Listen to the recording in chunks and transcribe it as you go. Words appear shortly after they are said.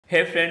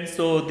Hey friends,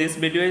 so this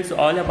video is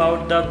all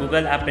about the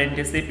Google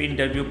Apprenticeship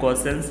interview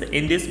questions.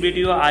 In this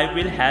video, I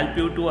will help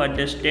you to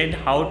understand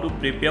how to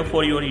prepare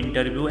for your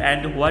interview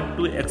and what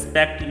to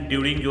expect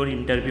during your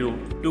interview.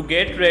 To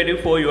get ready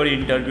for your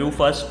interview,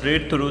 first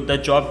read through the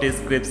job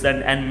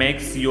description and make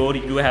sure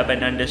you have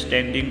an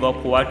understanding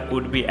of what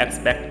could be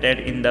expected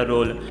in the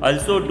role.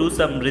 Also do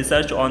some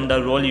research on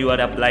the role you are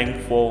applying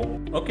for.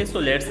 Okay, so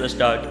let's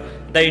start.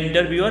 The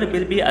interviewer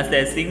will be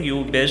assessing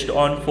you based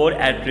on 4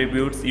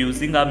 attributes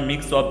using a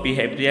mix of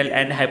behavioral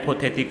and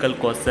hypothetical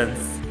questions.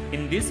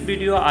 In this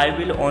video, I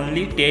will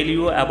only tell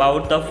you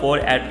about the 4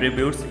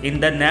 attributes. In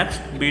the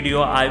next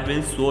video, I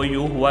will show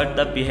you what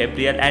the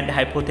behavioral and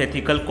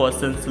hypothetical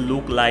questions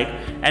look like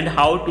and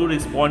how to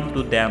respond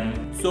to them.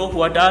 So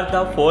what are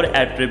the 4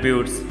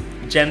 attributes?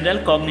 General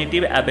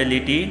cognitive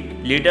ability,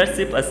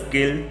 leadership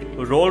skill,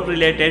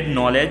 role-related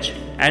knowledge,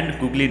 and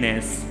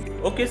googliness.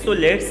 Okay, so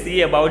let's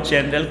see about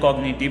general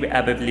cognitive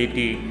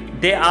ability.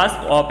 They ask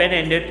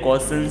open-ended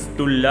questions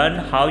to learn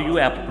how you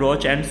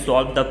approach and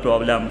solve the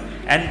problem.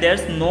 And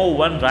there's no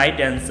one right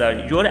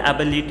answer. Your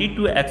ability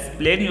to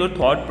explain your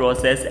thought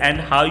process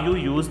and how you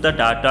use the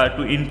data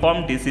to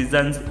inform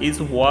decisions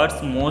is what's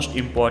most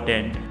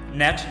important.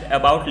 Next,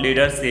 about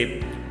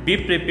leadership. Be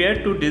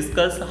prepared to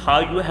discuss how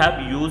you have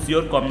used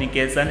your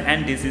communication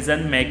and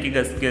decision-making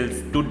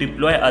skills to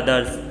deploy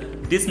others.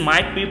 This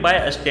might be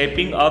by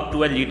stepping up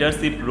to a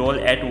leadership role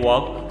at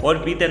work or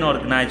with an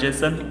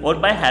organization, or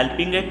by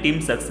helping a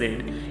team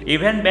succeed,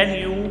 even when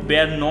you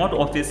were not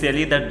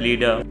officially the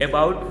leader.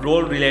 About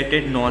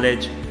role-related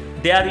knowledge.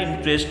 They are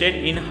interested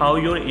in how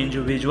your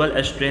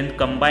individual strength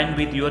combined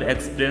with your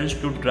experience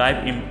to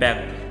drive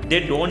impact. They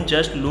don't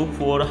just look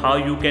for how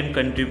you can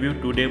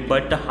contribute today,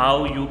 but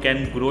how you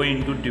can grow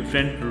into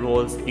different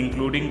roles,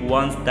 including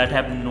ones that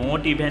have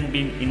not even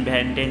been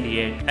invented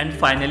yet. And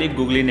finally,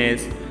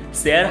 googliness.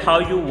 Share how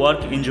you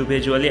work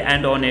individually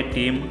and on a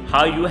team,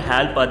 how you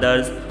help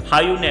others, how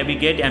you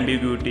navigate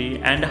ambiguity,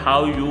 and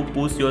how you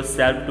push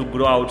yourself to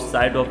grow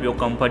outside of your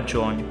comfort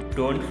zone.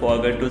 Don't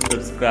forget to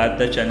subscribe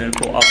the channel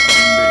for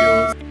upcoming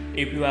videos.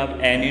 If you have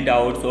any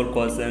doubts or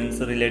questions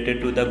related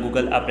to the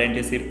Google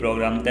Apprenticeship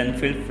program, then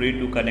feel free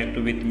to connect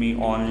with me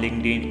on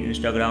LinkedIn,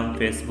 Instagram,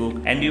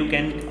 Facebook, and you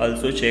can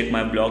also check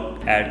my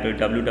blog at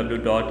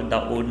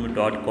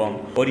www.thewodm.com,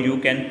 or you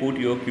can put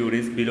your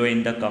queries below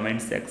in the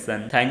comment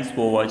section. Thanks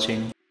for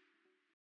watching.